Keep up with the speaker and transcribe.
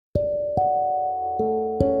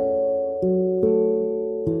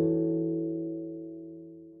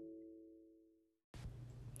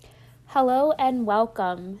Hello and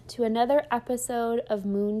welcome to another episode of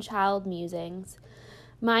Moonchild Musings.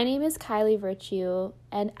 My name is Kylie Virtue,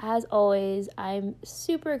 and as always, I'm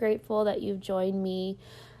super grateful that you've joined me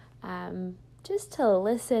just to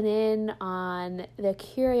listen in on the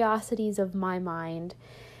curiosities of my mind.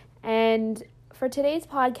 And for today's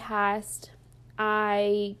podcast,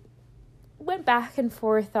 I went back and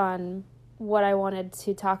forth on what I wanted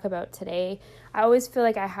to talk about today. I always feel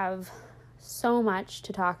like I have so much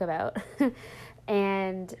to talk about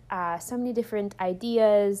and so many different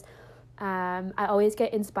ideas. I always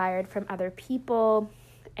get inspired from other people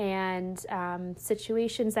and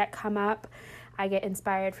situations that come up. I get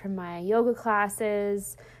inspired from my yoga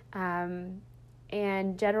classes and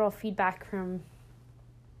general feedback from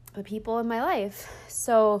the people in my life.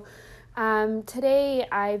 So today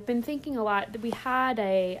I've been thinking a lot. We had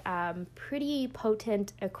a pretty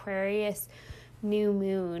potent Aquarius new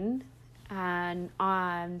moon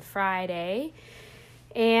on Friday,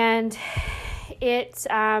 and it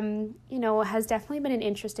has definitely been an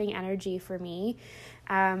interesting energy for me.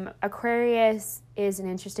 Aquarius is an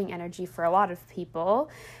interesting energy for a lot of people.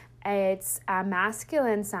 It's a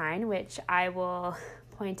masculine sign, which I will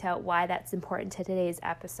point out why that's important to today's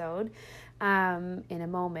episode in a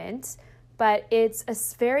moment, but it's a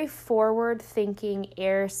very forward-thinking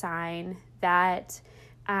air sign that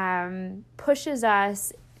pushes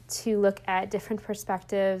us to look at different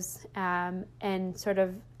perspectives and sort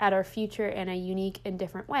of at our future in a unique and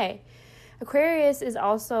different way. Aquarius is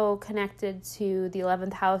also connected to the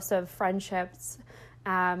 11th house of friendships,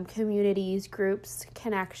 communities, groups,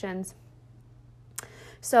 connections.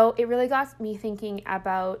 So it really got me thinking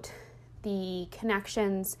about the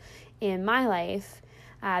connections in my life,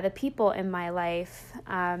 the people in my life,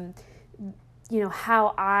 how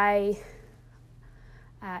I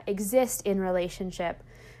exist in relationship,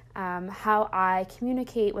 how I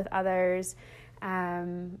communicate with others,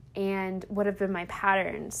 and what have been my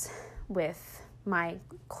patterns with my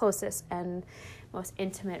closest and most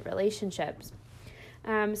intimate relationships.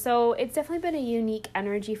 So it's definitely been a unique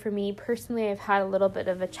energy for me. Personally, I've had a little bit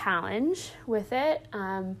of a challenge with it.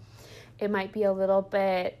 It might be a little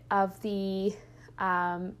bit of the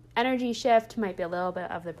energy shift, might be a little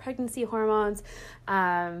bit of the pregnancy hormones,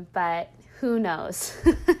 but who knows?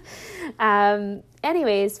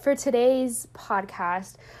 Anyways, for today's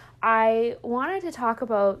podcast, I wanted to talk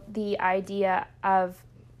about the idea of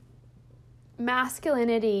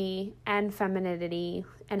masculinity and femininity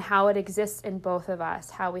and how it exists in both of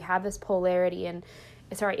us, how we have this polarity in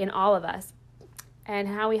all of us, and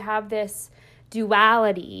how we have this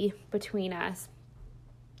duality between us,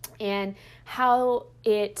 and how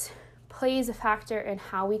it plays a factor in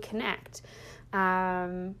how we connect.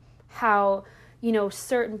 How,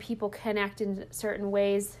 certain people connect in certain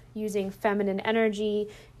ways using feminine energy,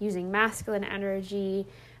 using masculine energy.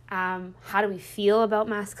 How do we feel about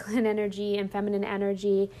masculine energy and feminine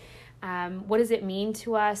energy? What does it mean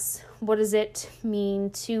to us? What does it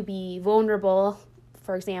mean to be vulnerable?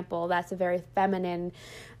 For example, that's a very feminine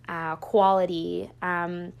quality.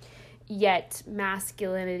 Yet men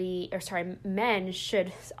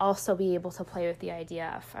should also be able to play with the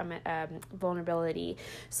idea of vulnerability.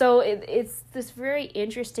 So it's this very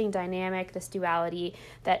interesting dynamic, this duality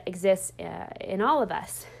that exists in all of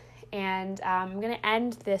us. And I'm going to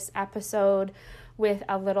end this episode with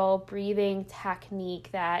a little breathing technique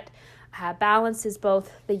that balances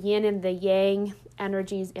both the yin and the yang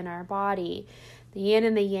energies in our body. The yin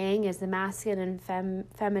and the yang is the masculine and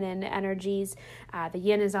feminine energies. The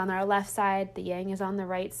yin is on our left side. The yang is on the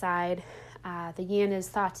right side. The yin is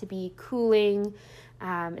thought to be cooling.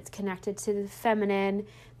 It's connected to the feminine.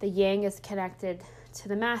 The yang is connected to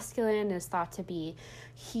the masculine, is thought to be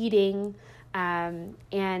heating.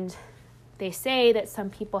 And they say that some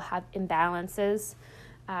people have imbalances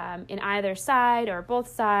in either side or both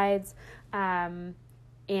sides.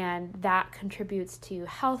 And that contributes to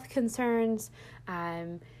health concerns,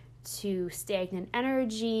 to stagnant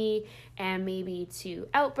energy, and maybe to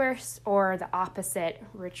outbursts, or the opposite,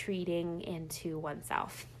 retreating into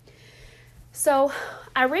oneself. So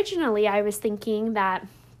originally I was thinking that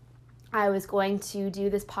I was going to do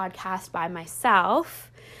this podcast by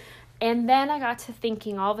myself. And then I got to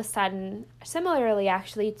thinking all of a sudden, similarly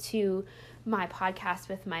actually to my podcast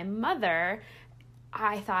with my mother,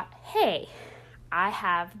 I thought, hey, I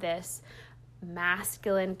have this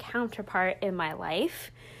masculine counterpart in my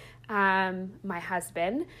life, my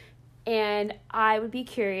husband, and I would be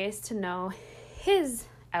curious to know his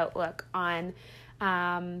outlook on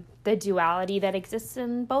the duality that exists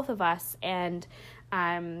in both of us, and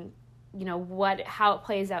how it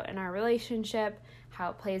plays out in our relationship, how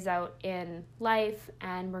it plays out in life,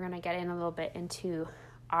 and we're going to get in a little bit into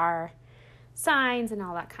our signs and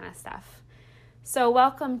all that kind of stuff. So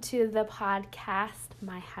welcome to the podcast,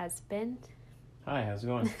 my husband. Hi, how's it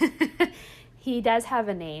going? He does have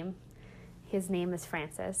a name. His name is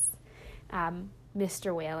Francis.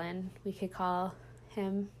 Mr. Whalen, we could call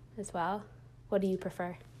him as well. What do you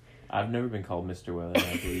prefer? I've never been called Mr. Whalen.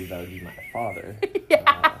 I believe that would be my father.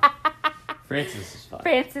 Francis is fine.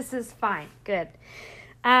 Francis is fine. Good.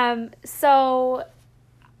 So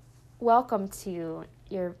welcome to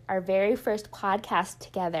our very first podcast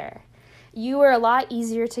together. You were a lot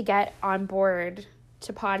easier to get on board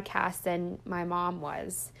to podcast than my mom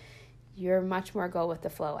was. You're much more go with the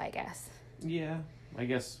flow, I guess. Yeah, I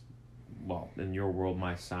guess, well, in your world,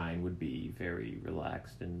 my sign would be very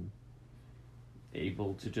relaxed and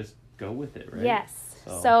able to just go with it, right? Yes.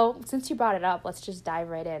 So since you brought it up, let's just dive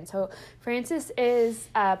right in. So Francis is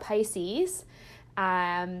Pisces,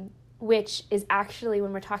 which is actually,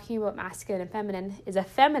 when we're talking about masculine and feminine, is a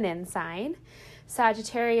feminine sign.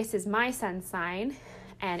 Sagittarius is my sun sign,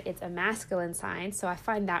 and it's a masculine sign. So I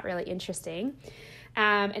find that really interesting.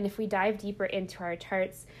 And if we dive deeper into our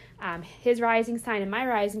charts, his rising sign and my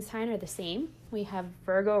rising sign are the same. We have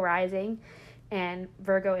Virgo rising, and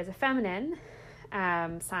Virgo is a feminine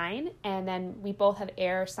sign, and then we both have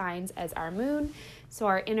air signs as our moon, so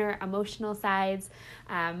our inner emotional sides,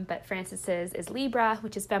 but Francis's is Libra,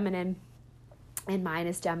 which is feminine, and mine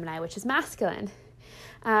is Gemini, which is masculine.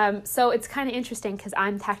 So it's kind of interesting because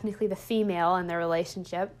I'm technically the female in the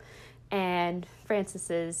relationship, and Francis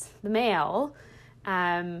is the male,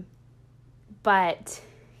 but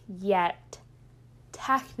yet,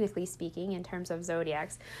 technically speaking, in terms of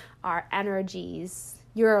zodiacs, our energies,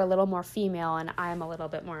 you're a little more female and I'm a little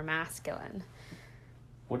bit more masculine.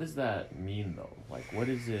 What does that mean, though? Like, what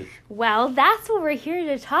is it? Well, that's what we're here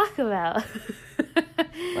to talk about.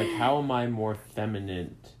 Like, how am I more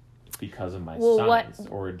feminine because of my signs?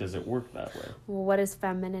 Or does it work that way? Well, what does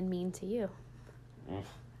feminine mean to you?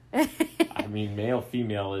 I mean, male,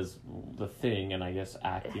 female is the thing, and I guess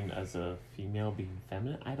acting as a female being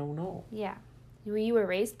feminine, I don't know. Yeah. You were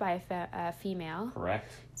raised by a female.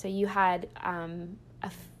 Correct. So you had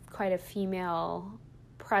quite a female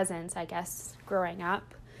presence, I guess, growing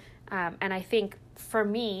up. And I think for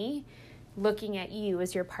me, looking at you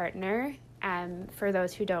as your partner, for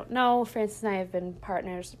those who don't know, Francis and I have been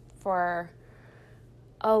partners for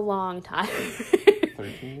a long time.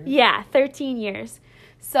 13 years? Yeah, 13 years.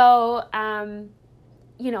 So,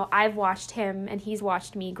 I've watched him and he's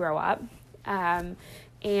watched me grow up. And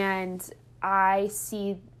I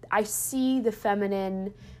see the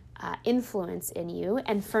feminine influence in you.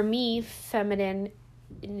 And for me, femininity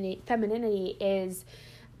is,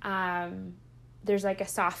 there's like a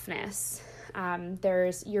softness.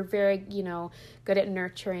 You're very, good at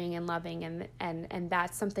nurturing and loving, and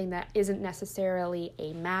that's something that isn't necessarily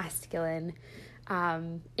a masculine,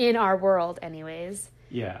 in our world anyways.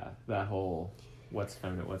 Yeah, that whole what's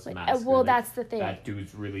feminine, what's masculine. Well, that's the thing. That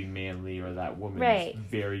dude's really manly, or that woman's right.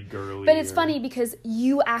 very girly. But it's funny because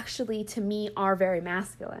you actually, to me, are very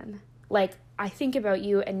masculine. Like, I think about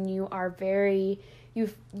you and you are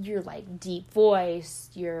you're like deep voice,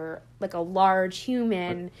 you're like a large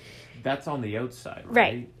human. But that's on the outside,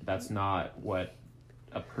 right? That's not what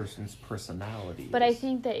a person's personality is. But I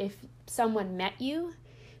think that if someone met you,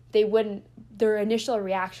 their initial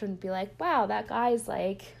reaction would be like, wow, that guy's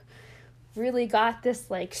like really got this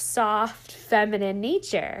like soft feminine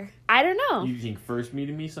nature. I don't know. You think first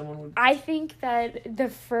meeting me someone would? I think that the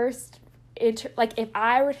first if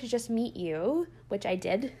I were to just meet you, which I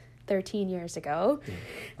did 13 years ago. Yeah,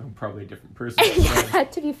 I'm probably a different person. Yeah,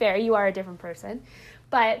 to be fair, you are a different person.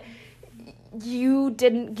 But you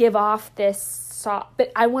didn't give off this soft,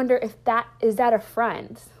 but I wonder if is that a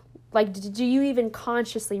friend? Like, do you even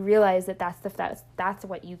consciously realize that that's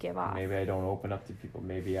what you give off? Maybe I don't open up to people.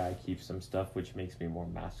 Maybe I keep some stuff which makes me more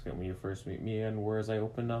masculine when you first meet me, and whereas I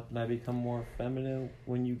open up and I become more feminine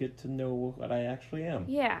when you get to know what I actually am.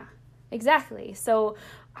 Yeah, exactly. So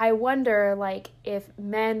I wonder, like, if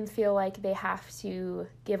men feel like they have to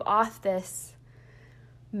give off this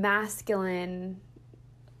masculine,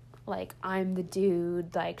 like, I'm the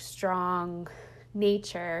dude, like, strong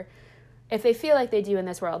nature, if they feel like they do in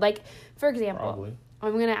this world. Like, for example, Probably.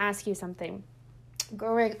 I'm going to ask you something.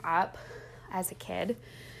 Growing up as a kid,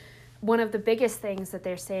 one of the biggest things that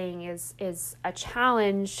they're saying is a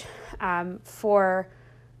challenge for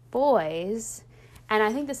boys, and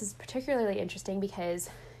I think this is particularly interesting because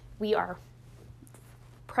we are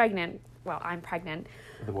pregnant. Well, I'm pregnant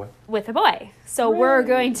with a boy, so we're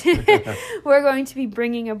going to be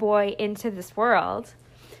bringing a boy into this world.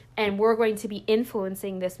 and we're going to be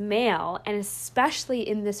influencing this male, and especially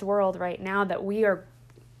in this world right now that we're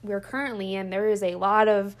currently in, there is a lot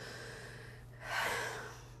of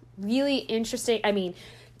really interesting, I mean,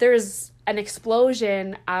 there's an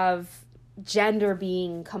explosion of gender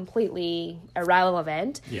being completely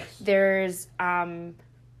irrelevant. Yes. There's,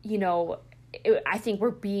 you know, I think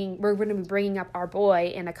we're going to be bringing up our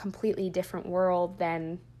boy in a completely different world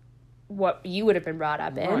than what you would have been brought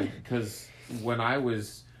up in. Right, because when I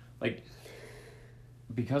was, like,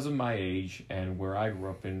 because of my age and where I grew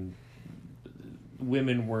up in,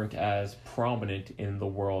 women weren't as prominent in the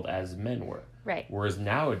world as men were. Right. Whereas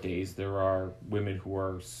nowadays, there are women who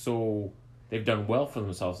are so, they've done well for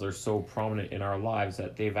themselves, they're so prominent in our lives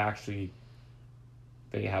that they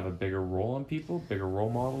have a bigger role on people, bigger role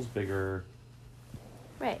models, bigger...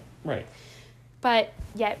 Right. But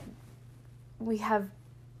yet, we have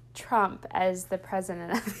Trump as the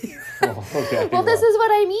president of the Well, this is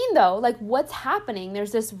what I mean, though. Like, what's happening?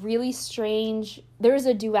 There's this really strange... There's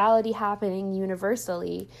a duality happening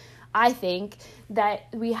universally. I think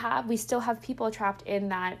that we still have people trapped in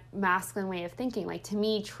that masculine way of thinking. Like, to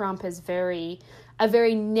me, Trump is a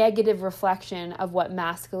very negative reflection of what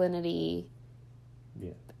masculinity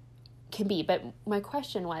can be. But my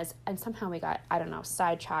question was, and somehow we got, I don't know,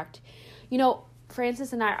 sidetracked. You know,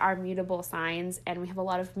 Francis and I are mutable signs, and we have a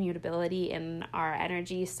lot of mutability in our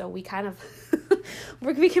energy, so we kind of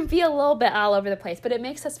we can be a little bit all over the place, but it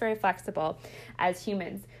makes us very flexible as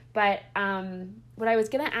humans. But what I was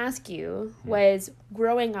going to ask you was,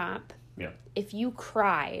 growing up, if you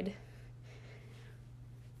cried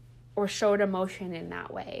or showed emotion in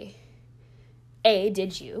that way,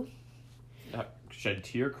 did you? Shed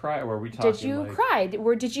tear, cry, or were we talking? Did you cry?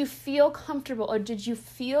 Or did you feel comfortable, or did you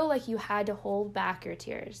feel like you had to hold back your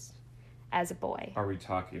tears as a boy? Are we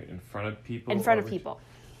talking in front of people? In front of people.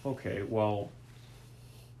 Okay, well,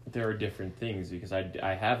 there are different things, because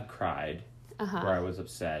I have cried where I was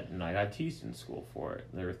upset, and I got teased in school for it.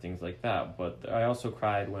 There were things like that, but I also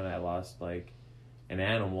cried when I lost, like, an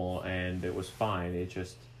animal, and it was fine. It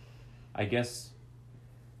just, I guess,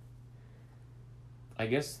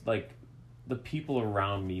 like, the people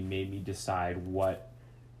around me made me decide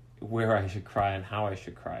where I should cry and how I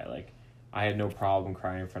should cry. Like, I had no problem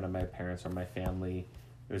crying in front of my parents or my family.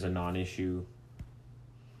 It was a non-issue.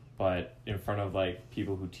 But in front of, like,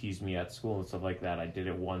 people who teased me at school and stuff like that, I did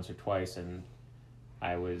it once or twice, and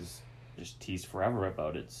I was just teased forever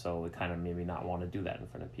about it. So it kind of made me not want to do that in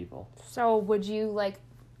front of people. So would you, like,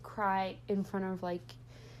 cry in front of, like,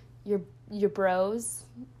 your bros,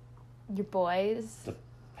 your boys?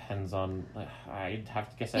 Depends on, I'd have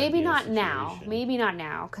to guess. Maybe not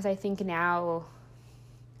now, because I think now,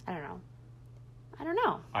 I don't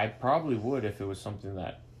know. I probably would if it was something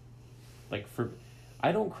that, like,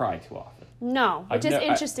 I don't cry too often. No, which is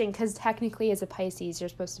interesting, because technically as a Pisces, you're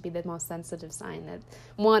supposed to be the most sensitive sign,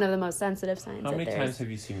 one of the most sensitive signs. How many times have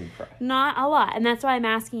you seen me cry? Not a lot, and that's why I'm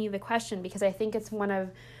asking you the question, because I think it's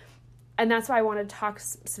and that's why I want to talk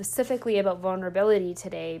specifically about vulnerability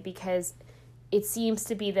today, because it seems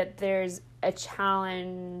to be that there's a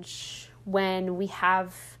challenge when we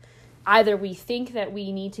have, either we think that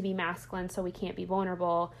we need to be masculine so we can't be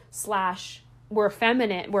vulnerable, / we're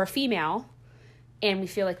female, and we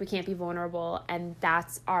feel like we can't be vulnerable, and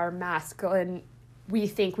that's our masculine. We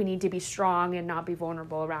think we need to be strong and not be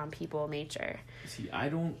vulnerable around people nature. See,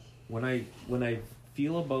 when I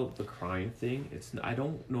feel about the crying thing, I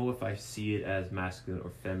don't know if I see it as masculine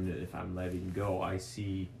or feminine if I'm letting go. I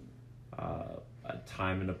see a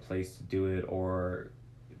time and a place to do it, or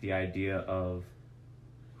the idea of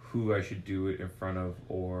who I should do it in front of,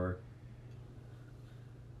 or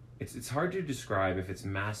it's hard to describe if it's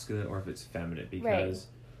masculine or if it's feminine, because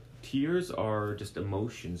tears are just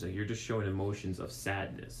emotions. Like, you're just showing emotions of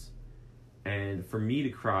sadness. And for me to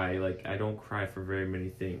cry, like, I don't cry for very many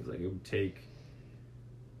things. Like, it would take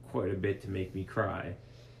quite a bit to make me cry.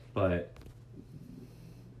 But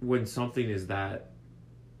when something is that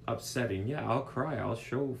upsetting, I'll cry. I'll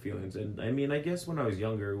show feelings. And I mean, I guess when I was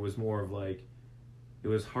younger, it was more of like, it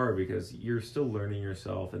was hard because you're still learning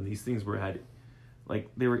yourself, and these things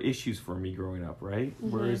they were issues for me growing up, right?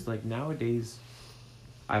 Mm-hmm. Whereas, like, nowadays,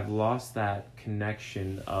 I've lost that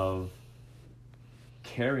connection of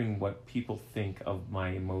caring what people think of my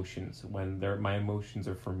emotions when my emotions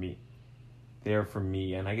are for me. They are for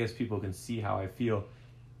me, and I guess people can see how I feel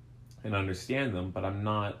and understand them, but I'm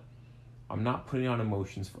not putting on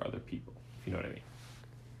emotions for other people, if you know what I mean.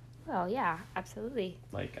 Well, yeah, absolutely.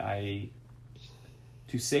 Like,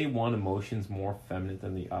 to say one emotion's more feminine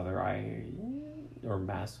than the other, or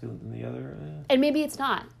masculine than the other. And maybe it's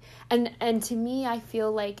not. And to me, I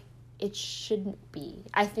feel like it shouldn't be.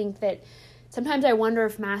 I think that sometimes I wonder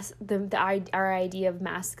if our idea of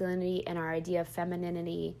masculinity and our idea of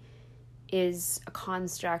femininity is a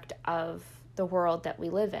construct of the world that we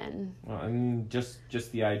live in. Well, I mean,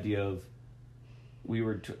 just the idea of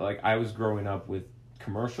I was growing up with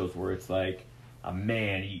commercials where it's like a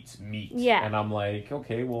man eats meat. Yeah. And I'm like,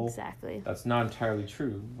 okay, well, exactly. That's not entirely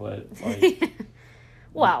true, but like,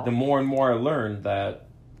 well, the more and more I learned that,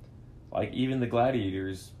 like, even the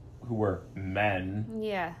gladiators who were men,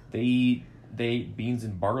 they ate beans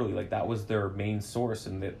and barley. Like, that was their main source,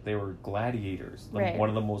 and that they were gladiators. Like, right. One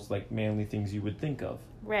of the most, like, manly things you would think of.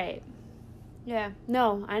 Right. Yeah.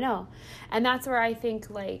 No, I know. And that's where I think,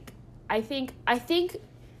 like, I think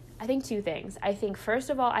two things. I think, first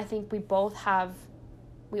of all, I think we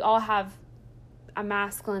all have a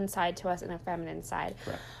masculine side to us and a feminine side.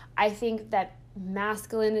 Correct. I think that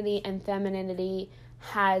masculinity and femininity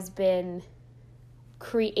has been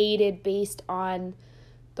created based on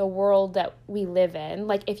the world that we live in.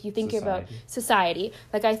 Like, if you think about society,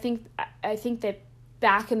 like, I think that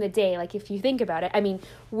back in the day, like, if you think about it, I mean,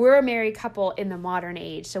 we're a married couple in the modern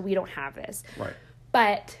age, so we don't have this. Right.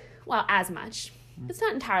 But, well, as much. It's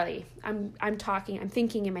not entirely. I'm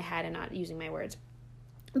thinking in my head and not using my words.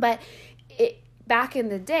 But back in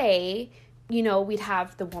the day, you know, we'd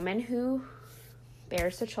have the woman who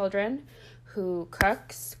bears the children, who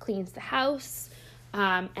cooks, cleans the house,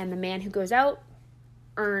 and the man who goes out,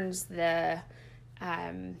 earns the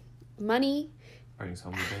money, brings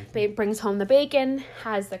home the bacon,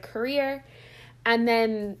 has the career. And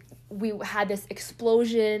then we had this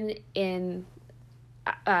explosion in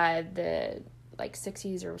the like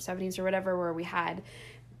 60s or 70s or whatever, where we had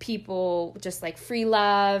people just like free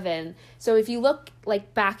love. And so if you look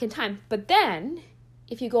like back in time, but then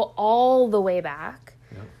if you go all the way back,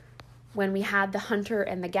 when we had the hunter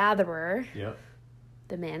and the gatherer,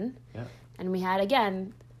 the men, and we had,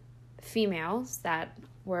 again, females that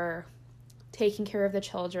were taking care of the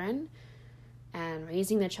children and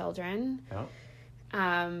raising the children,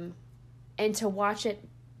 and to watch it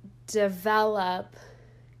develop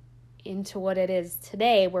into what it is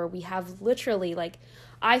today, where we have literally, like,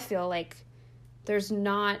 I feel like there's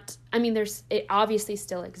not, I mean, it obviously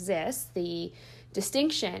still exists, the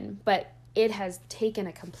distinction, but it has taken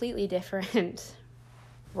a completely different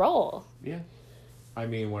role. Yeah. I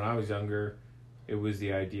mean, when I was younger, it was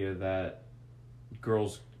the idea that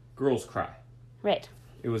girls cry. Right.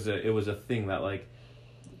 It was a thing that, like,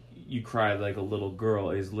 you cry like a little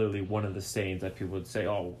girl is literally one of the sayings that people would say,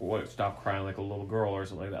 oh, what, stop crying like a little girl, or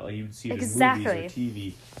something like that. Like, you would see it in movies or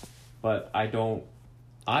TV. But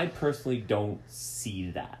I personally don't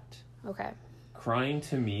see that. Okay. Crying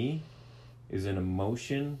to me is an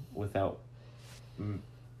emotion without,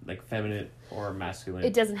 like, feminine or masculine.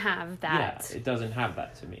 It doesn't have that. Yeah, it doesn't have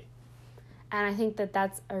that to me. And I think that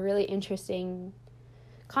that's a really interesting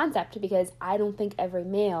concept, because I don't think every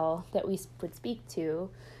male that we would speak to,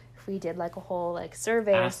 if we did like a whole like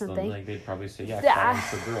survey or something, them, like, they'd probably say, crying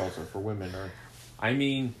for girls or for women, or, I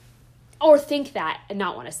mean, or think that and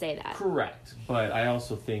not want to say that. Correct. But I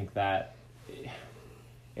also think that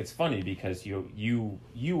it's funny because you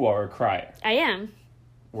are a crier. I am.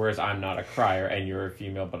 Whereas I'm not a crier, and you're a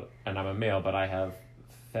female, and I'm a male, but I have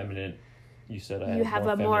feminine. You said I have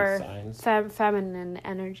a more feminine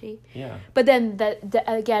energy. Yeah. But then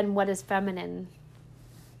again, what is feminine?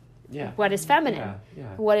 Yeah. What is feminine?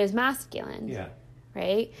 Yeah. What is masculine? Yeah.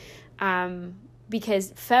 Right?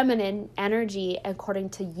 Because feminine energy,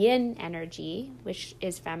 according to yin energy, which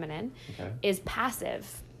is feminine, is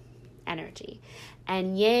passive energy.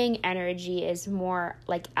 And yang energy is more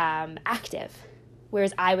like active.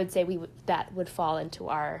 Whereas I would say that would fall into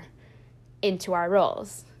our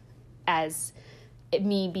roles, as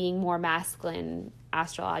me being more masculine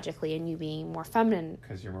astrologically and you being more feminine.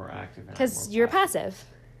 Because you're more active. Because you're passive.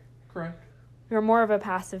 Correct. You're more of a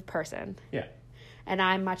passive person. Yeah. And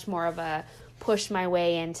I'm much more of a push my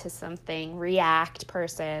way into something, react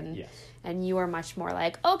person. Yes. And you are much more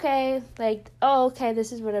like, okay,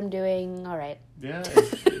 this is what I'm doing. All right. Yeah.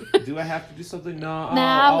 Do I have to do something? No,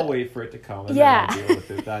 I'll wait for it to come and then I'll deal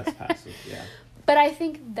with it. That's passive. Yeah. But I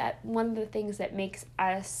think that one of the things that makes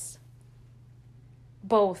us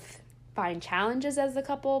both find challenges as a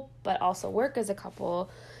couple, but also work as a couple,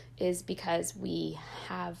 is because we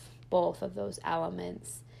have both of those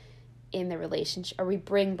elements in the relationship, or we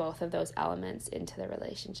bring both of those elements into the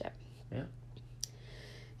relationship. Yeah.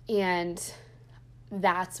 And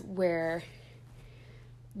that's where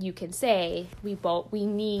you can say we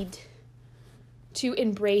need to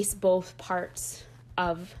embrace both parts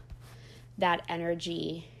of that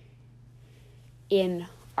energy in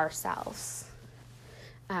ourselves.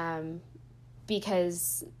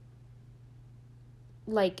 Because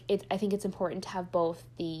like I think it's important to have both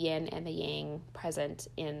the yin and the yang present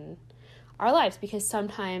in our lives, because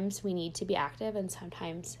sometimes we need to be active and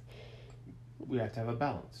sometimes we have to have a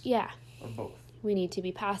balance. Yeah. Or both. We need to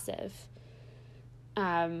be passive.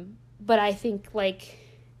 But I think, like,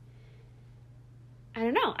 I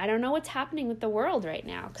don't know what's happening with the world right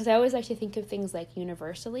now, because I always like to think of things like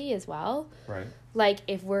universally as well. Right. Like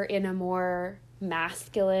if we're in a more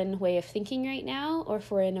masculine way of thinking right now, or if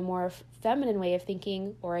we're in a more feminine way of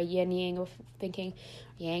thinking, or a yin yang of thinking,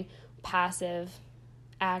 yang, passive,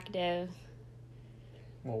 active.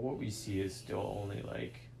 Well, what we see is still only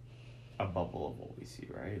like a bubble of what we see,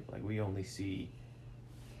 right? Like we only see,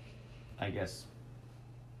 I guess,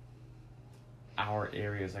 our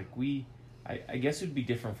areas. Like I guess it would be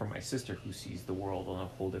different for my sister, who sees the world on a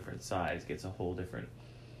whole different size, gets a whole different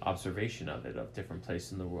observation of it, of different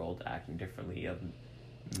places in the world acting differently, of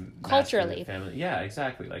culturally, family. Yeah,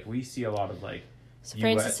 exactly. Like we see a lot of like. So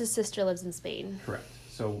Francis's sister lives in Spain. Correct.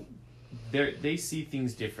 So they see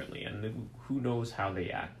things differently, and who knows how they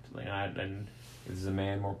act. Like, and is a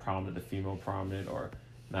man more prominent, the female prominent, or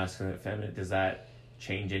masculine, feminine? Does that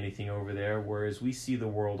change anything over there? Whereas we see the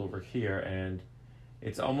world over here, and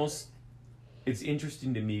it's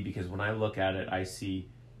interesting to me, because when I look at it, I see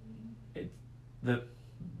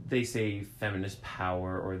they say feminist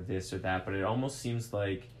power or this or that, but it almost seems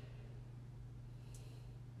like,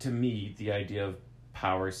 to me, the idea of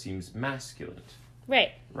power seems masculine.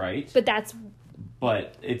 Right. Right?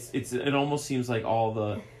 But it almost seems like all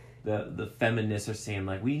the feminists are saying,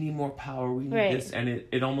 like, we need more power, we need this, and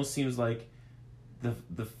it almost seems like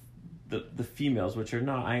the females, which are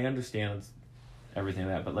not, I understand everything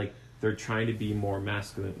like that, but like they're trying to be more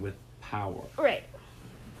masculine with power. Right.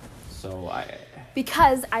 So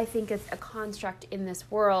because I think it's a construct in this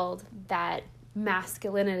world that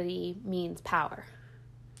masculinity means power.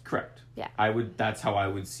 Correct. Yeah. That's how I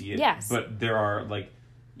would see it. Yes. But there are, like,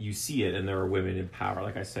 you see it, and there are women in power,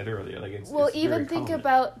 like I said earlier. Like it's even very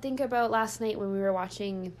think about last night when we were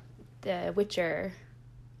watching The Witcher.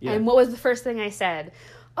 Yeah. And what was the first thing I said?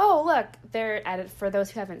 Oh, look, for those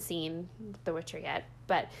who haven't seen The Witcher yet,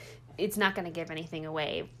 but it's not going to give anything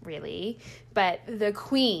away, really. But the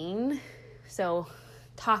queen, so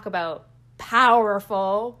talk about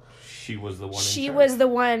powerful. She was the one She was the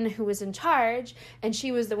one who was in charge, and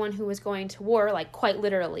she was the one who was going to war, like, quite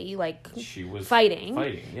literally, like, she was fighting,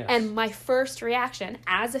 yes. And my first reaction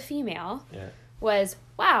as a female was,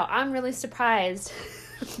 wow, I'm really surprised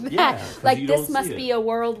that, like, this must be a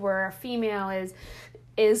world where a female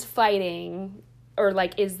is fighting, or,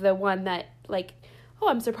 like, is the one that, like, oh,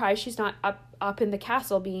 I'm surprised she's not up in the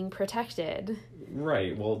castle being protected.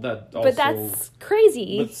 Right. Well, that also... But that's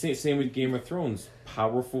crazy. But same with Game of Thrones.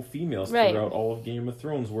 Powerful females throughout all of Game of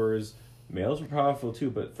Thrones, whereas males were powerful too,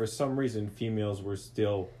 but for some reason females were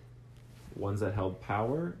still ones that held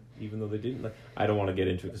power, even though they didn't. Like, I don't want to get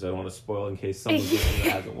into it because I don't want to spoil in case someone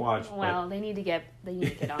hasn't watched. Well, they need to get on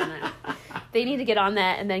that. They need to get on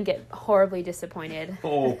that and then get horribly disappointed.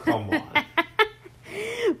 Oh, come on.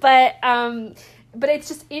 But it's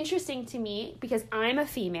just interesting to me because I'm a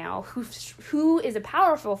female who is a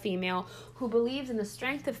powerful female who believes in the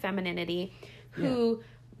strength of femininity,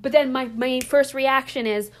 but then my first reaction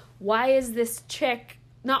is, why is this chick,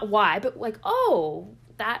 not why, but like, oh,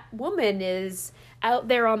 that woman is out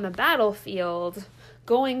there on the battlefield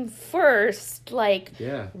going first, like,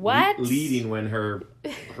 what? Leading when her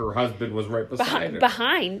husband was right beside her.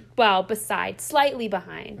 Slightly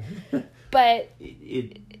behind. But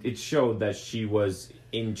it showed that she was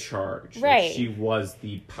in charge. Right. That she was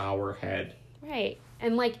the power head. Right.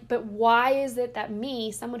 And like, but why is it that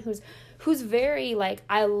me, someone who's very, like,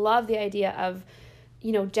 I love the idea of,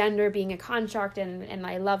 you know, gender being a construct, and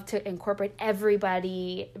I love to incorporate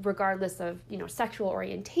everybody regardless of, you know, sexual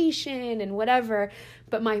orientation and whatever,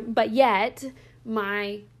 but yet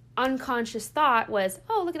my unconscious thought was,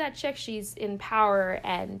 oh, look at that chick, she's in power,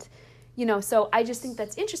 and, you know, so I just think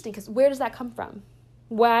that's interesting, because where does that come from?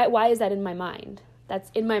 Why is that in my mind? That's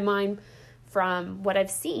in my mind from what I've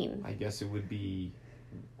seen. I guess it would be,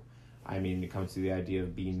 I mean, it comes to the idea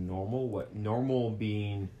of being normal. What normal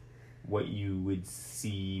being what you would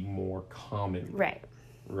see more common. Right.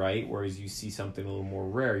 Right? Whereas you see something a little more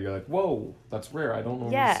rare, you're like, whoa, that's rare. I don't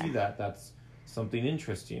normally see that. That's something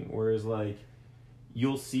interesting. Whereas, like,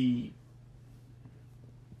 you'll see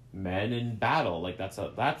men in battle. Like, that's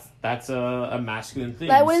a masculine thing.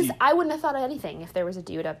 I wouldn't have thought of anything if there was a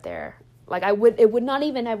dude up there. Like, I would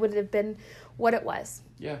have been what it was.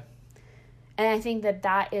 Yeah. And I think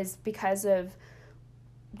that is because of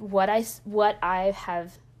what I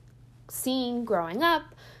have seen growing up,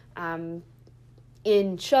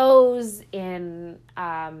 in shows, in,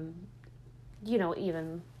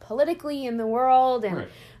 even politically in the world. And, right.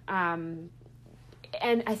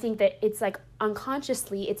 And I think that it's like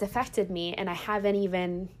unconsciously it's affected me, and I don't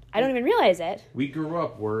even realize it. We grew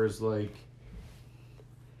up, whereas like,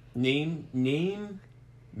 name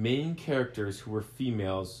main characters who were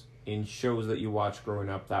females in shows that you watched growing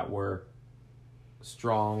up that were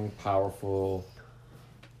strong, powerful,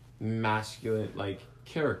 masculine, like,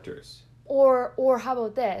 characters. Or how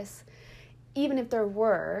about this? Even if there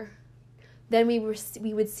were, then we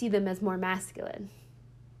would see them as more masculine.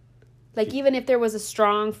 Like, even if there was a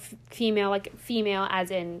strong female, like female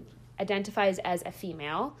as in identifies as a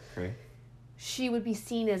female, okay, she would be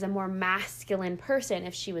seen as a more masculine person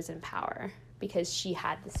if she was in power because she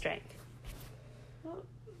had the strength.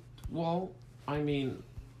 Well, I mean,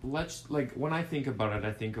 when I think about it,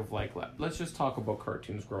 I think of, like, let's just talk about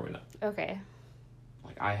cartoons growing up. Okay.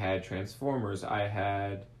 Like, I had Transformers, I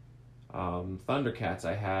had Thundercats,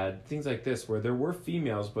 I had things like this where there were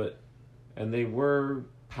females, and they were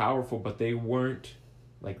powerful, but they weren't,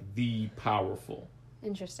 like, the powerful.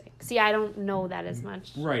 Interesting. See, I don't know that as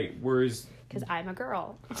much. Right, whereas... Because I'm a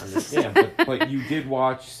girl. I understand, but you did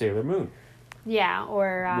watch Sailor Moon. Yeah,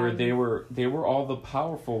 or... where they were all the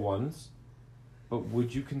powerful ones, but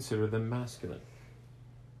would you consider them masculine?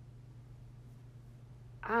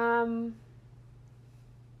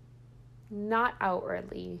 Not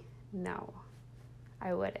outwardly, no.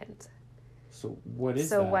 I wouldn't. So what is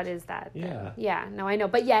that? So what is that? Yeah. Yeah, no, I know.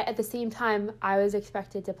 But yet, at the same time, I was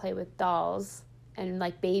expected to play with dolls and,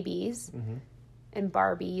 like, babies mm-hmm. and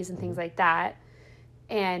Barbies and mm-hmm. things like that.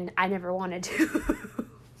 And I never wanted to.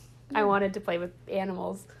 I wanted to play with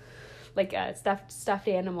animals, like stuffed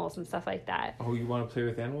animals and stuff like that. Oh, you want to play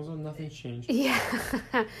with animals? Oh, nothing's changed. Yeah.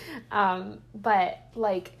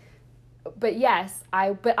 But yes,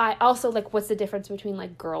 I also, like, what's the difference between,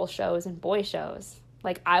 like, girl shows and boy shows?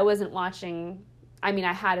 Like, I wasn't watching, I mean,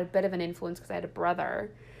 I had a bit of an influence because I had a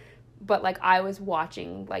brother, but, like, I was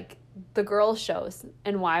watching, like, the girl shows.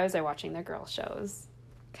 And why was I watching the girl shows?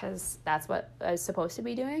 Because that's what I was supposed to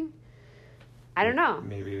be doing? I don't know.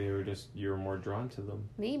 Maybe you were more drawn to them.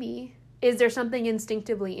 Maybe. Is there something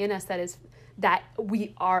instinctively in us that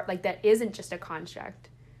we are, like, that isn't just a construct?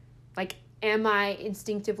 Like, am I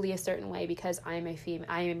instinctively a certain way because I'm a female?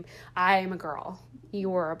 I am a girl.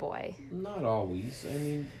 You're a boy. Not always. I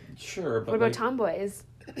mean, sure, but what about tomboys?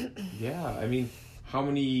 Yeah, I mean, how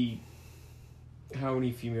many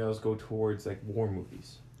females go towards, like, war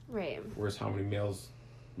movies? Right. Whereas how many males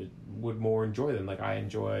would more enjoy them? Like, I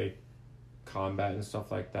enjoy combat and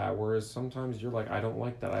stuff like that, whereas sometimes you're like, I don't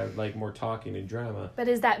like that. I like more talking and drama. But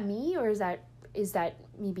is that me, or is that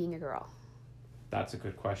me being a girl? That's a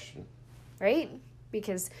good question. Right?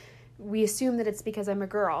 Because we assume that it's because I'm a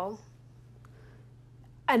girl.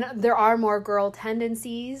 And there are more girl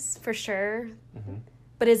tendencies, for sure. Mm-hmm.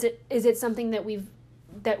 But is it something that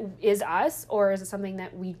is us, or is it something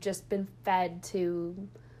that we've just been fed to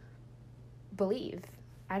believe?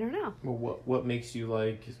 I don't know. Well, what makes you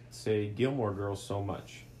like, say, Gilmore Girls so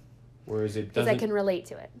much? Whereas it doesn't... Because I can relate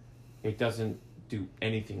to it. It doesn't do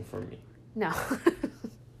anything for me. No.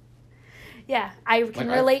 Yeah, I can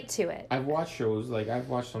relate to it. I've watched shows, like, I've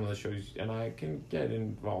watched some of the shows, and I can get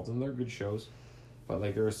involved, and they're good shows. But,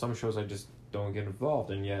 like, there are some shows I just don't get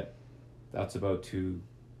involved, and yet that's about two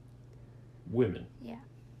women. Yeah.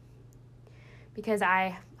 Because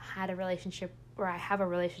I have a relationship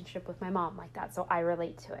with my mom like that, so I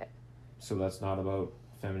relate to it. So that's not about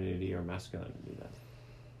femininity or masculinity, then?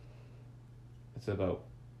 It's about...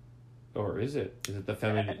 Or is it? Is it the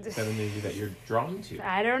femininity that you're drawn to?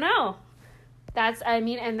 I don't know.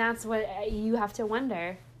 That's what you have to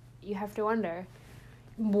wonder. You have to wonder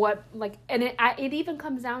what, like, and it even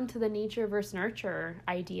comes down to the nature versus nurture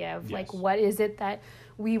idea of, yes, like, what is it that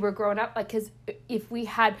we were growing up like? Because if we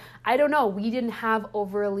had, I don't know, we didn't have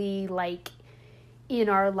overly, like, in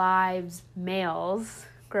our lives males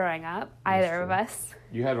growing up. That's either true. Of us.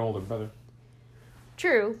 You had an older brother.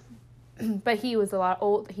 True, but he's a lot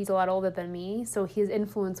older than me, so his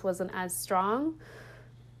influence wasn't as strong.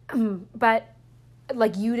 But,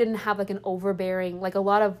 like, you didn't have, like, an overbearing, like, a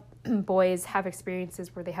lot of boys have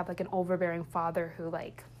experiences where they have, like, an overbearing father who,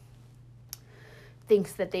 like,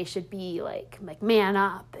 thinks that they should be, like man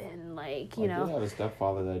up and, like, you know. I did have a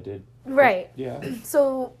stepfather that did. Right. Yeah.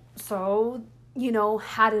 So, you know,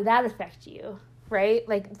 how did that affect you, right?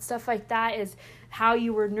 Like, stuff like that is how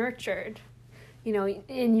you were nurtured. You know,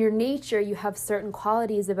 in your nature, you have certain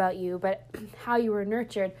qualities about you, but how you were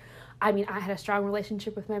nurtured. I mean, I had a strong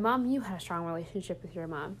relationship with my mom. You had a strong relationship with your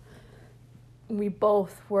mom. we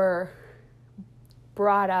both were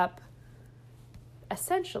brought up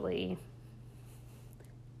essentially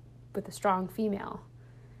with a strong female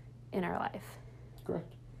in our life.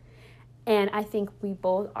 Correct. And I think we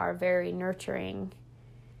both are very nurturing,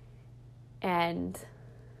 and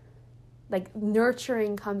like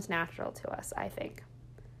nurturing comes natural to us, I think.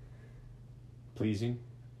 Pleasing.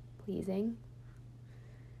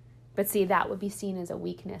 But see, that would be seen as a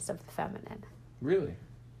weakness of the feminine. Really?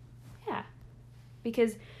 Yeah.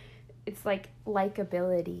 Because it's like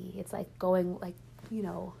likability. It's like going like, you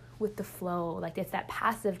know, with the flow. Like it's that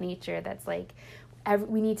passive nature that's like,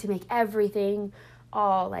 we need to make everything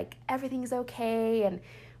all like, everything's okay. And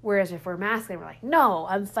whereas if we're masculine, we're like, no,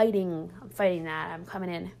 I'm fighting that. I'm coming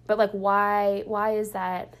in. But like, why is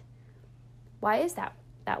that way?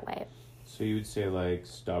 So you would say like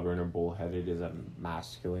stubborn or bullheaded is a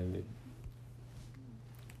masculine?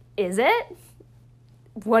 Is it?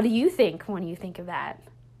 What do you think when you think of that?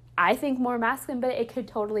 I think more masculine, but it could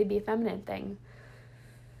totally be a feminine thing.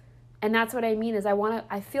 And that's what I mean is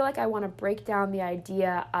I feel like I want to break down the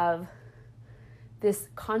idea of this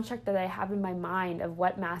construct that I have in my mind of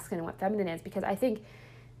what masculine and what feminine is, because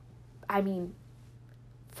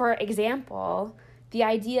for example, the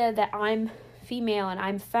idea that I'm female and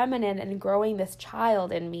I'm feminine and growing this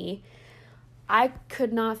child in me, I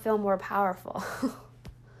could not feel more powerful.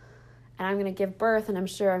 And I'm going to give birth, and I'm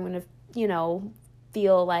sure I'm going to, you know,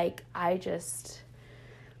 feel like I'm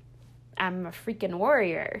a freaking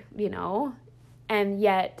warrior, you know? And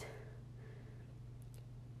yet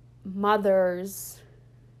mothers,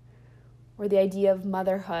 or the idea of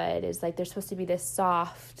motherhood is like they're supposed to be this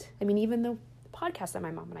soft. I mean, even the podcast that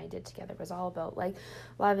my mom and I did together was all about like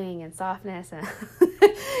loving and softness, and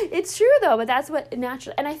it's true though, but that's what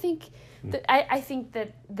natural. And I think that I think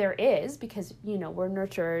that there is, because, you know, we're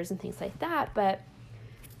nurturers and things like that, but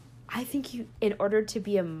I think in order to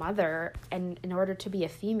be a mother and in order to be a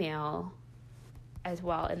female as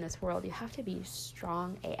well in this world, you have to be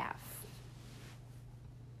strong AF.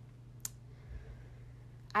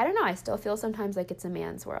 I don't know. I still feel sometimes like it's a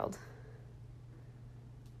man's world.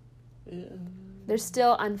 Yeah. There's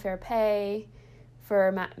still unfair pay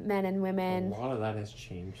for men and women. A lot of that has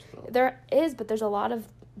changed, though. There is, but there's a lot of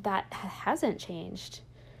that hasn't changed.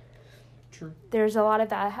 True. There's a lot of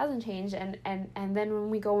that hasn't changed, and then when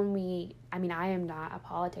we go and I am not a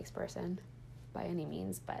politics person by any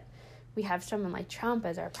means, but we have someone like Trump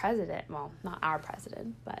as our president. Well, not our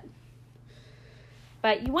president,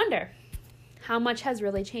 but you wonder how much has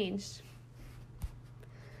really changed.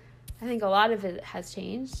 I think a lot of it has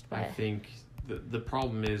changed, but I think the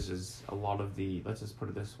problem is a lot of the, let's just put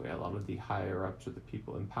it this way, a lot of the higher ups or the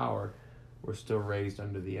people in power were still raised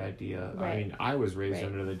under the idea. Right. I mean, I was raised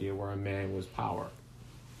under the idea where a man was power.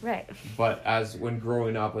 Right. But when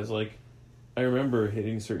growing up, I remember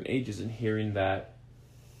hitting certain ages and hearing that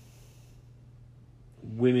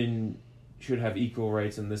women should have equal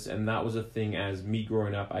rights in this, and that was a thing. As me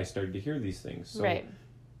growing up, I started to hear these things. So right.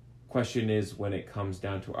 Question is, when it comes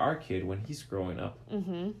down to our kid, when he's growing up,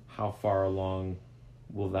 how far along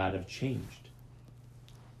will that have changed?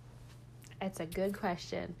 It's a good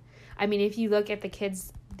question. I mean, if you look at the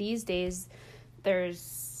kids these days,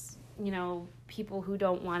 there's, you know, people who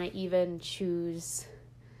don't want to even choose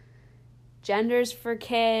genders for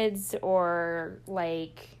kids, or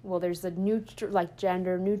there's the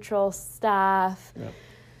gender neutral stuff. Yeah.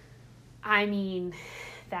 I mean,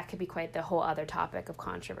 that could be quite the whole other topic of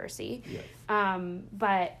controversy. Yes.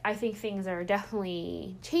 But I think things are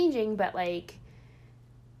definitely changing, but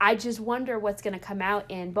I just wonder what's going to come out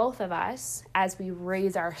in both of us as we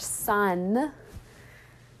raise our son,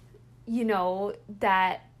 you know,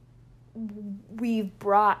 that we've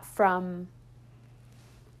brought from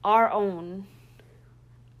our own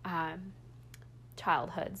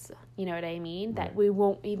childhoods, you know what I mean? Right. That we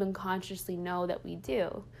won't even consciously know that we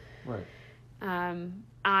do. Right.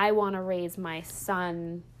 I want to raise my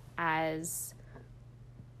son as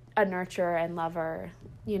a nurturer and lover,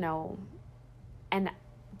 you know, and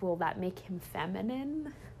will that make him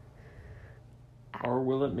feminine? Or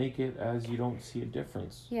will it make it as you don't see a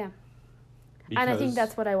difference? Yeah. Because, and I think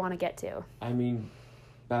that's what I want to get to. I mean,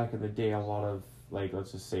 back in the day, a lot of,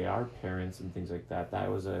 let's just say our parents and things like that,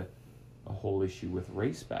 that was a whole issue with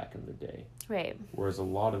race back in the day. Right. Whereas a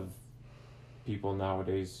lot of people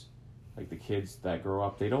nowadays, the kids that grow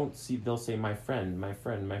up, they'll say my friend, my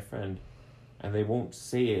friend, my friend, and they won't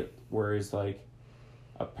say it, whereas a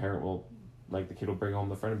parent will, the kid will bring home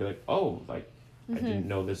the friend and be like, oh, I didn't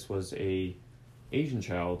know this was a Asian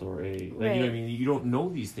child, or a, right. You know what I mean? You don't know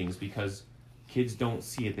these things because kids don't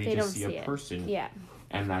see it, they just see a person. Yeah.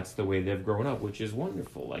 And that's the way they've grown up, which is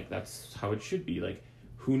wonderful. Like, that's how it should be. Like,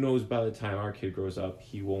 who knows by the time our kid grows up,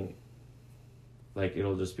 he won't, like,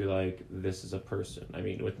 it'll just be like, this is a person. I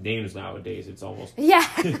mean, with names nowadays, it's almost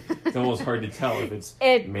it's almost hard to tell if it's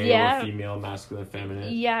male or female, masculine,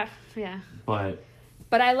 feminine. Yeah. But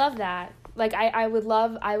I love that. Like, I would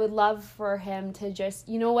love for him to just,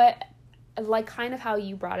 you know what, like, kind of how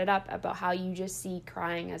you brought it up about how you just see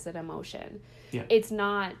crying as an emotion. Yeah. It's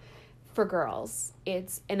not for girls.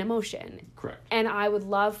 It's an emotion. Correct. And I would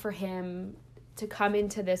love for him to come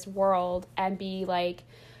into this world and be like,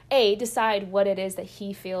 decide what it is that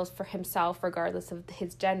he feels for himself, regardless of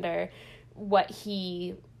his gender, what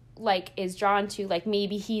he, like, is drawn to. Like,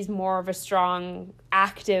 maybe he's more of a strong,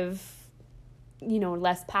 active, you know,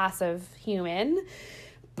 less passive human,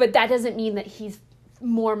 but that doesn't mean that he's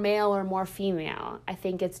more male or more female. I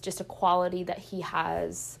think it's just a quality that he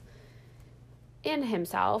has in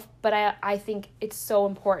himself. But I think it's so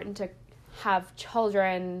important to have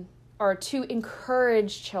children, or to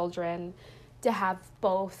encourage children to have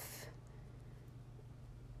both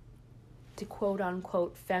the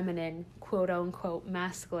quote-unquote feminine, quote-unquote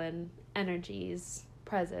masculine energies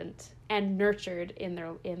present and nurtured in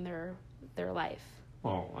their life.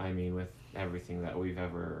 Well, I mean, with everything that we've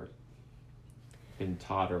ever been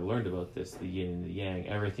taught or learned about this, the yin and the yang,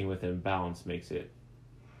 everything within balance makes it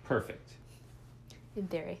perfect. In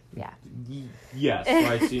theory, yeah. Yes,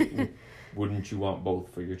 I see. Wouldn't you want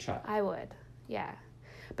both for your child? I would, yeah.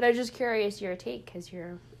 But I was just curious your take, because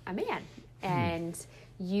you're a man, and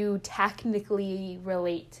you technically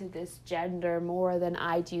relate to this gender more than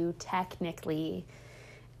I do technically.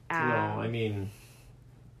 Well, I mean,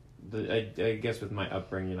 I guess with my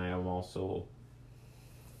upbringing, I am also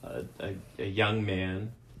a young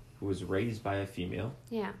man who was raised by a female.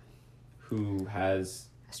 Yeah. Who has...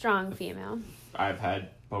 A strong female. I've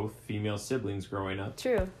had both female siblings growing up.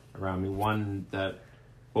 True. Around me. One that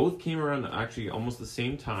both came around actually almost the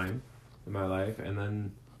same time in my life, and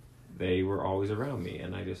then they were always around me,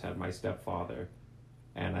 and I just had my stepfather,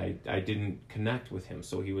 and I didn't connect with him,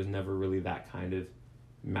 so he was never really that kind of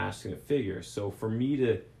masculine figure. So for me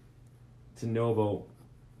to know about,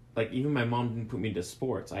 like, even my mom didn't put me into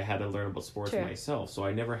sports. I had to learn about sports True. myself, so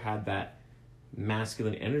I never had that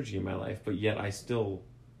masculine energy in my life, but yet I still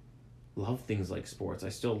love things like sports. I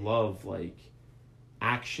still love, like,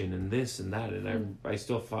 action and this and that, and I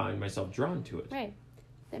still find myself drawn to it. Right.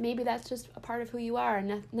 That maybe that's just a part of who you are,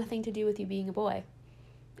 and nothing to do with you being a boy,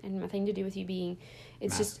 and nothing to do with you being.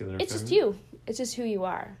 It's masculine, just just you. It's just who you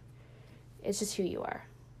are. It's just who you are,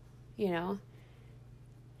 you know.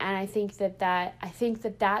 And I think that's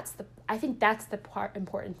the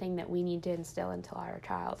important thing that we need to instill into our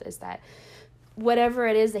child, is that whatever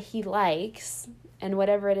it is that he likes and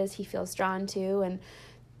whatever it is he feels drawn to, and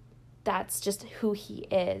that's just who he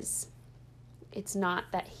is. It's not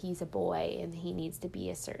that he's a boy and he needs to be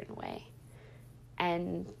a certain way.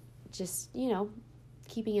 And just, you know,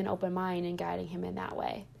 keeping an open mind and guiding him in that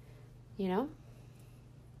way, you know?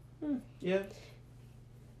 Yeah.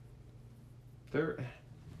 But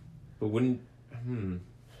wouldn't...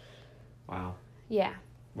 Wow. Yeah.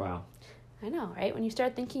 Wow. I know, right? When you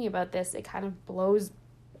start thinking about this, it kind of blows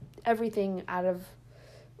everything out of...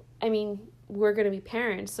 I mean, we're going to be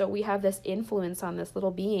parents, so we have this influence on this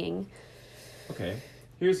little being. Okay.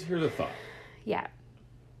 Here's a thought. Yeah.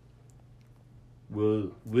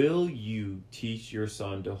 Will you teach your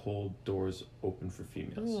son to hold doors open for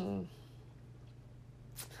females?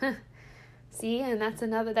 See, and that's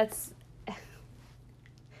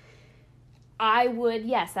I would,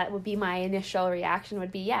 yes, that would be my initial reaction,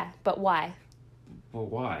 would be, yeah, but why? Well,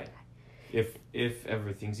 why? If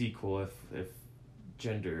everything's equal, if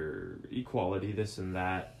gender equality, this and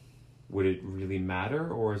that, would it really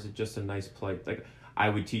matter? Or is it just a nice play? Like, I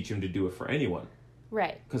would teach him to do it for anyone.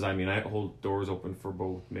 Right. Because, I mean, I hold doors open for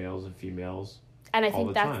both males and females. And I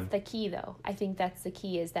think that's the key, though. I think that's the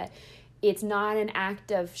key, is that it's not an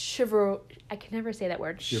act of chivalry. I can never say that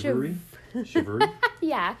word. Chivalry? Chivalry?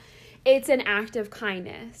 Yeah. It's an act of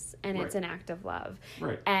kindness, and Right. it's an act of love.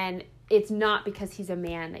 Right. And it's not because he's a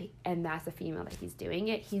man and that's a female that he's doing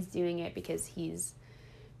it. He's doing it because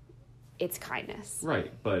it's kindness.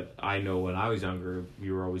 Right, but I know when I was younger,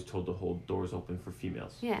 we were always told to hold doors open for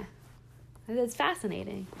females. Yeah. And it's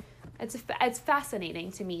fascinating. It's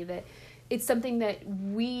fascinating to me that it's something that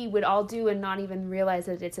we would all do and not even realize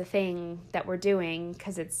that it's a thing that we're doing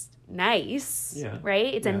because it's nice, Yeah.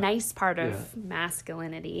 right? It's Yeah. a nice part of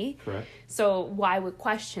masculinity. Correct. So why would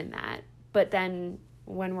question that? But then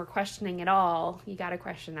when we're questioning it all, you got to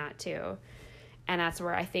question that too. And that's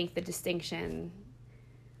where I think the distinction,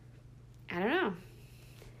 I don't know.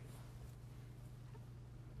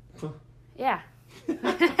 Yeah.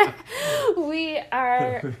 We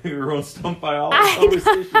are... We're all stumped by all the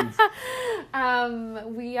conversations.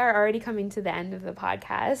 We are already coming to the end of the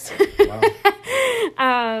podcast.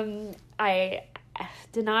 Wow. I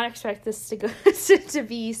did not expect this to go to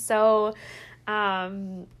be so...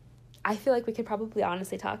 I feel like we could probably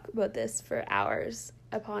honestly talk about this for hours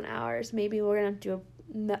upon hours. Maybe we're going to have to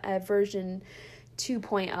do a version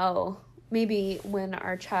 2.0. Maybe when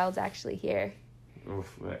our child's actually here.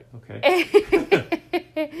 Oof, right.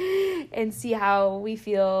 Okay. And see how we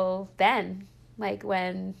feel then. Like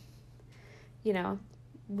when, you know,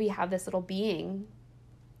 we have this little being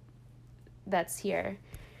that's here,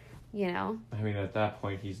 you know? I mean, at that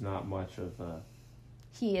point, he's not much of a...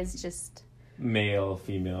 He is just... male,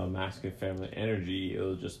 female, masculine, feminine energy.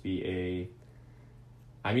 It'll just be a...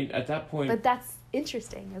 I mean, at that point... But that's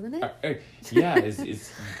interesting, isn't it? Yeah,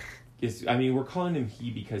 is I mean, we're calling him he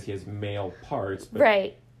because he has male parts, but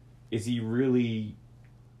right. Is he really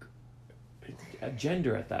a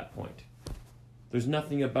gender at that point? There's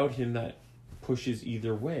nothing about him that pushes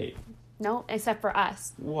either way. No, except for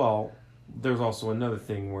us. Well, there's also another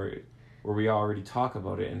thing where we already talk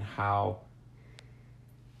about it and how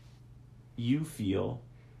you feel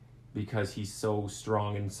because he's so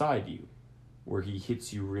strong inside you, where he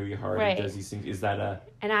hits you really hard right. and does these things. Is that a...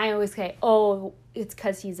 And I always say, oh, it's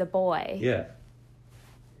because he's a boy. Yeah.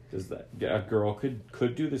 Does that... A girl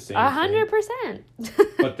could do the same 100%.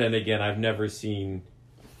 But then again, I've never seen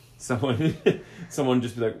someone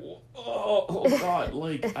just be like, oh God,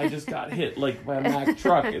 like, I just got hit, like, by a Mack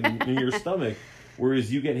truck in your stomach.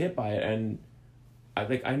 Whereas you get hit by it, and I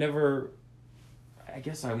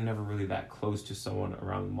guess I'm never really that close to someone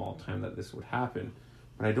around the mall time that this would happen.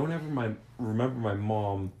 But I don't ever remember my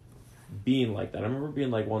mom being like that. I remember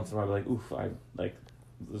being like once in a while, like, oof, I like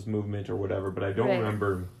this movement or whatever. But I don't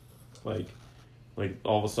remember like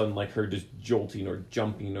all of a sudden like her just jolting or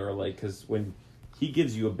jumping or like, because when he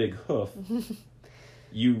gives you a big hoof,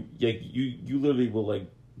 you literally will like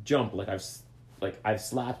jump like I've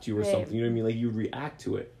slapped you or something. You know what I mean? Like you react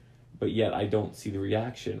to it, but yet I don't see the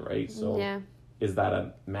reaction, right? So. Yeah. Is that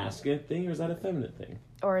a masculine thing or is that a feminine thing?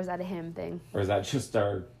 Or is that a him thing? Or is that just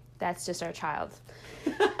our... That's just our child.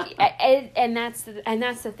 and that's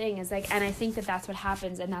the thing is like, and I think that's what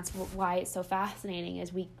happens, and that's why it's so fascinating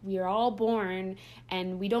is we are all born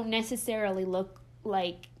and we don't necessarily look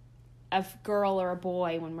like a girl or a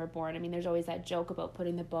boy when we're born. I mean, there's always that joke about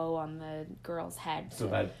putting the bow on the girl's head. So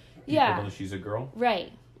that people know she's a girl?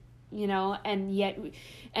 Right. You know, and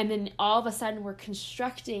then all of a sudden we're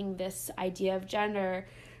constructing this idea of gender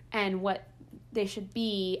and what they should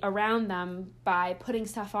be around them by putting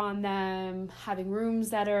stuff on them, having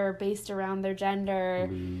rooms that are based around their gender.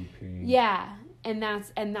 Blue, pink. Yeah, and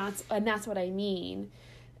that's what I mean.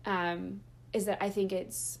 Is that I think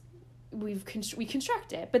it's we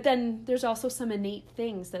construct it, but then there's also some innate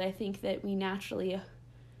things that I think that we naturally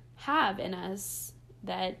have in us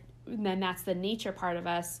and then that's the nature part of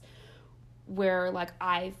us. Where, like,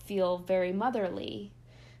 I feel very motherly.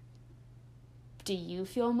 Do you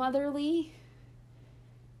feel motherly?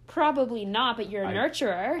 Probably not, but you're a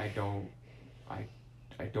nurturer.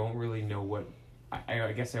 I don't really know what...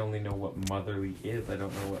 I guess I only know what motherly is. I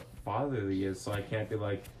don't know what fatherly is, so I can't be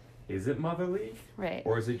like, is it motherly? Right.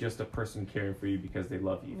 Or is it just a person caring for you because they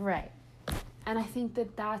love you? Right. And I think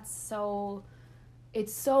that's so...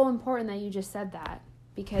 It's so important that you just said that.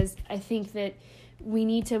 Because I think that... We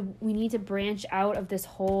need to branch out of this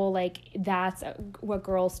whole, like, that's what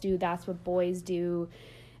girls do, that's what boys do,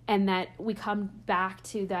 and that we come back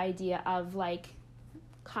to the idea of, like,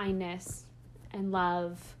 kindness and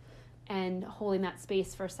love and holding that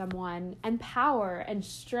space for someone and power and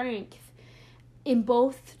strength in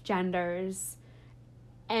both genders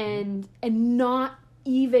and not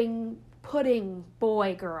even putting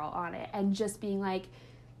boy, girl on it and just being like,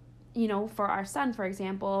 you know, for our son, for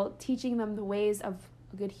example, teaching them the ways of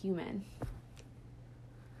a good human.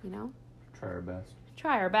 You know? Try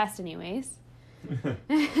our best anyways.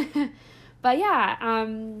 But yeah,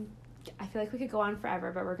 I feel like we could go on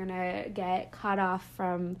forever, but we're going to get cut off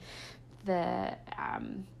from the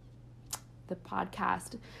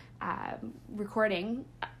podcast recording.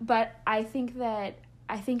 But I think that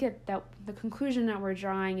the conclusion that we're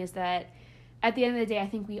drawing is that at the end of the day, I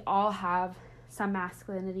think we all have some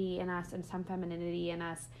masculinity in us and some femininity in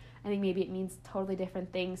us. I think maybe it means totally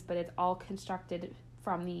different things, but it's all constructed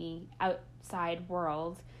from the outside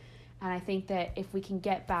world. And I think that if we can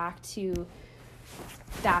get back to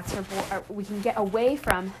we can get away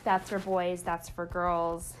from that's for boys, that's for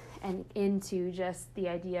girls, and into just the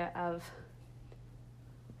idea of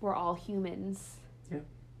we're all humans. Yeah.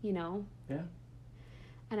 You know? Yeah.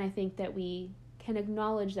 And I think that we can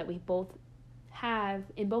acknowledge that we both have,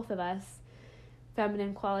 in both of us,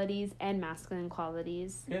 feminine qualities and masculine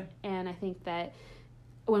qualities. Yeah. And I think that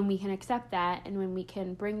when we can accept that, and when we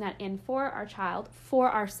can bring that in for our child,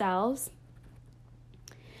 for ourselves,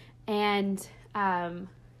 and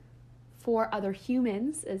for other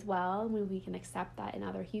humans as well, when we can accept that in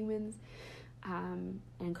other humans, and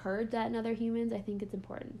encourage that in other humans, I think it's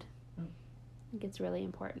important. I think it's really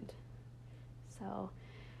important. So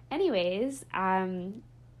anyways,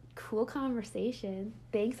 cool conversation.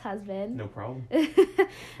 Thanks, husband. No problem.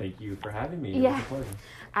 Thank you for having me. It Yeah. was a pleasure.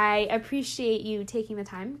 I appreciate you taking the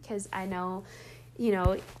time, because I know,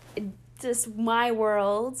 just my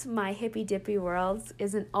world, my hippy dippy world,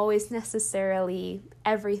 isn't always necessarily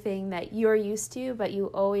everything that you're used to, but you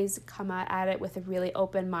always come at it with a really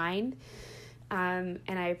open mind. And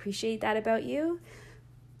I appreciate that about you.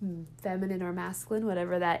 Feminine or masculine,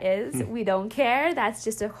 whatever that is, we don't care. That's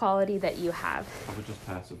just a quality that you have. I was just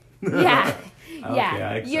passive. Yeah. Okay, Yeah.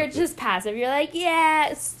 I accept You're it. just passive. You're like, yeah,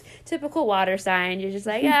 it's typical water sign. You're just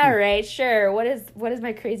like, all right, sure. What is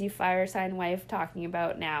my crazy fire sign wife talking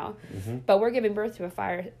about now? Mm-hmm. But we're giving birth to a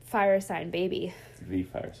fire sign baby. The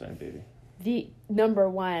fire sign baby. The number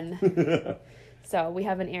one. So we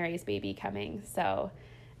have an Aries baby coming. So,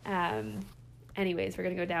 anyways, we're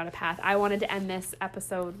going to go down a path. I wanted to end this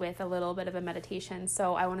episode with a little bit of a meditation.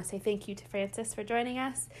 So I want to say thank you to Francis for joining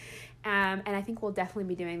us. And I think we'll definitely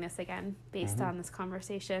be doing this again based on this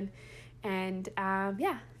conversation. And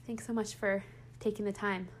yeah, thanks so much for taking the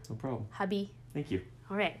time. No problem. Hubby. Thank you.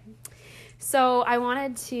 All right. So I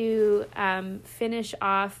wanted to finish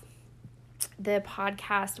off the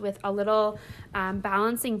podcast with a little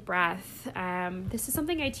balancing breath. This is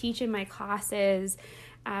something I teach in my classes.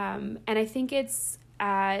 And I think it's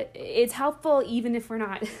helpful even if we're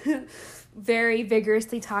not very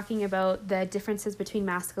vigorously talking about the differences between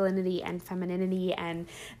masculinity and femininity and,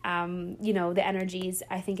 the energies.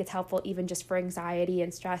 I think it's helpful even just for anxiety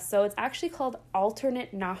and stress. So it's actually called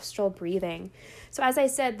alternate nostril breathing. So as I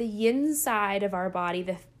said, the yin side of our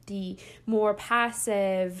body, the more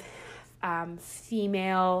passive,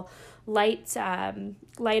 female,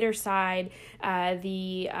 lighter side,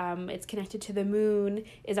 it's connected to the moon,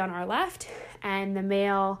 is on our left, and the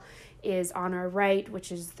male is on our right,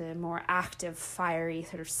 which is the more active, fiery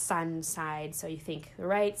sort of sun side. So you think the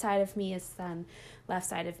right side of me is sun, left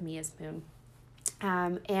side of me is moon.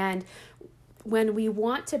 And when we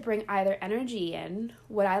want to bring either energy in,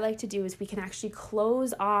 what I like to do is we can actually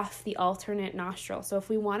close off the alternate nostril. So if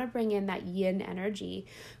we want to bring in that yin energy,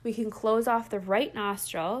 we can close off the right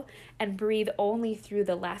nostril and breathe only through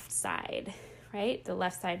the left side, right? The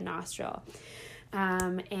left side nostril,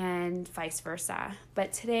 and vice versa.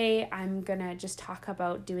 But today I'm going to just talk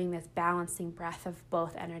about doing this balancing breath of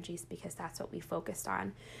both energies because that's what we focused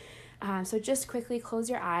on. So just quickly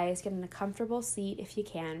close your eyes, get in a comfortable seat if you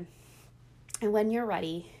can. And when you're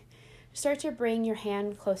ready, start to bring your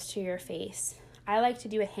hand close to your face. I like to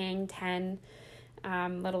do a hang 10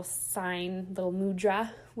 little sign, little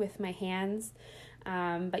mudra with my hands.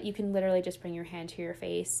 But you can literally just bring your hand to your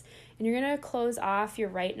face. And you're going to close off your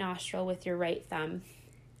right nostril with your right thumb.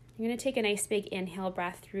 You're going to take a nice big inhale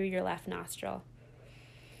breath through your left nostril.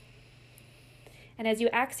 And as you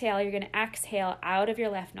exhale, you're going to exhale out of your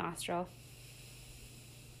left nostril.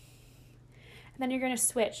 Then you're going to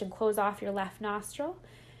switch and close off your left nostril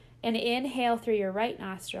and inhale through your right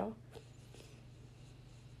nostril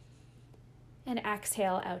and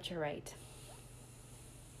exhale out your right.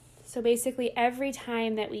 So basically every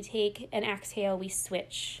time that we take an exhale, we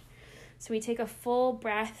switch. So we take a full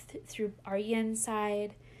breath through our yin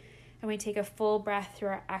side and we take a full breath through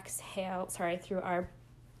our through our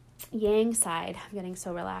yang side. I'm getting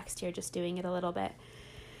so relaxed here just doing it a little bit.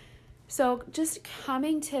 So just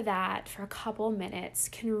coming to that for a couple minutes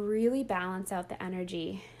can really balance out the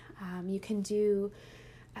energy. You can do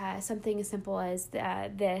something as simple as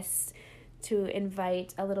this to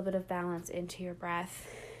invite a little bit of balance into your breath,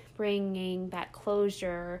 bringing that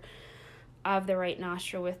closure of the right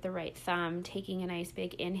nostril with the right thumb, taking a nice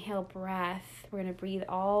big inhale breath. We're going to breathe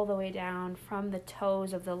all the way down from the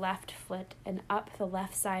toes of the left foot and up the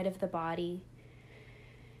left side of the body.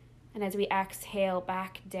 And as we exhale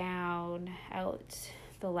back down out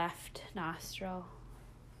the left nostril.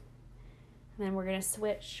 And then we're going to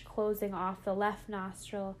switch, closing off the left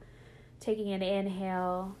nostril, taking an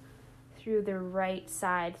inhale through the right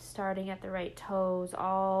side, starting at the right toes,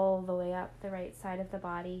 all the way up the right side of the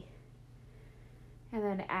body. And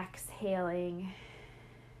then exhaling.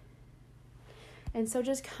 And so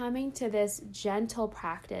just coming to this gentle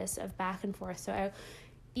practice of back and forth. So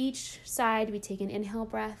each side, we take an inhale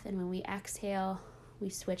breath, and when we exhale, we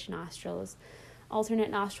switch nostrils. Alternate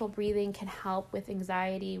nostril breathing can help with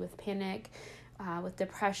anxiety, with panic, with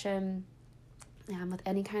depression, with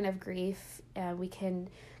any kind of grief. We can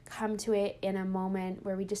come to it in a moment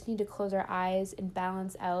where we just need to close our eyes and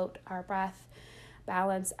balance out our breath,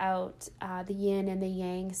 balance out the yin and the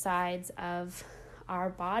yang sides of our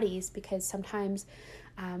bodies, because sometimes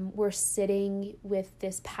we're sitting with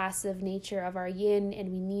this passive nature of our yin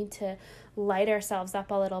and we need to light ourselves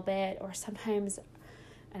up a little bit. Or sometimes,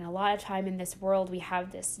 and a lot of time in this world, we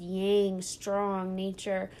have this yang strong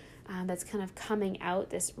nature that's kind of coming out,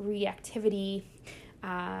 this reactivity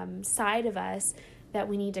side of us that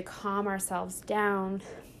we need to calm ourselves down.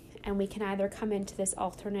 And we can either come into this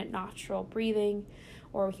alternate nostril breathing,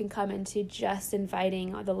 or we can come into just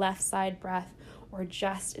inviting the left side breath, or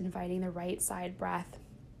just inviting the right side breath.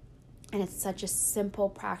 And it's such a simple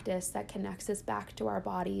practice that connects us back to our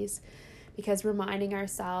bodies, because reminding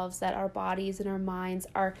ourselves that our bodies and our minds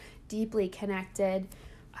are deeply connected.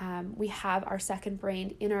 We have our second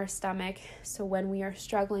brain in our stomach. So when we are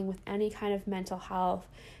struggling with any kind of mental health,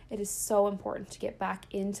 it is so important to get back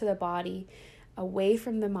into the body, away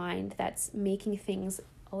from the mind that's making things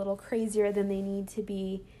a little crazier than they need to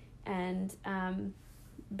be, and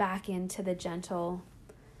back into the gentle,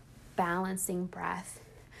 balancing breath.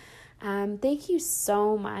 Thank you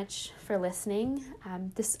so much for listening.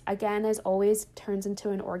 This, again, as always, turns into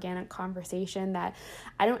an organic conversation that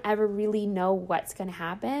I don't ever really know what's going to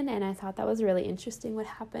happen. And I thought that was really interesting what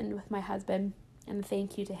happened with my husband. And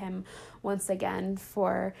thank you to him once again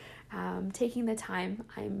for taking the time.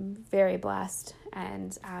 I'm very blessed,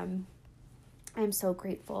 and I'm so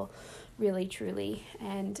grateful, really, truly.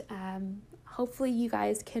 And hopefully you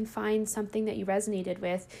guys can find something that you resonated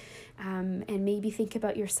with, and maybe think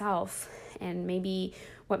about yourself, and maybe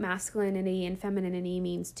what masculinity and femininity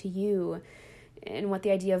means to you, and what the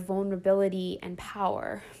idea of vulnerability and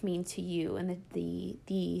power mean to you, and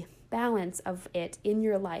the balance of it in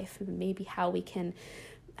your life, and maybe how we can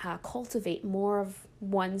cultivate more of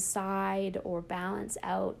one side, or balance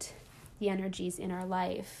out the energies in our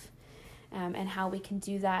life, and how we can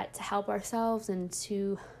do that to help ourselves and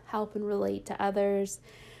to help and relate to others,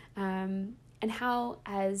 and how,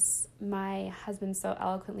 as my husband so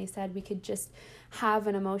eloquently said, we could just have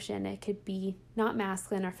an emotion. It could be not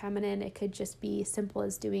masculine or feminine. It could just be simple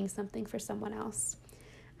as doing something for someone else.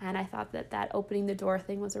 And I thought that opening the door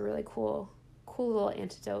thing was a really cool little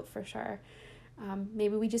antidote for sure.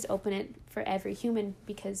 Maybe we just open it for every human,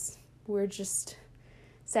 because we're just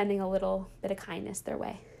sending a little bit of kindness their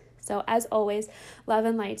way. So as always, love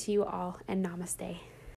and light to you all, and namaste.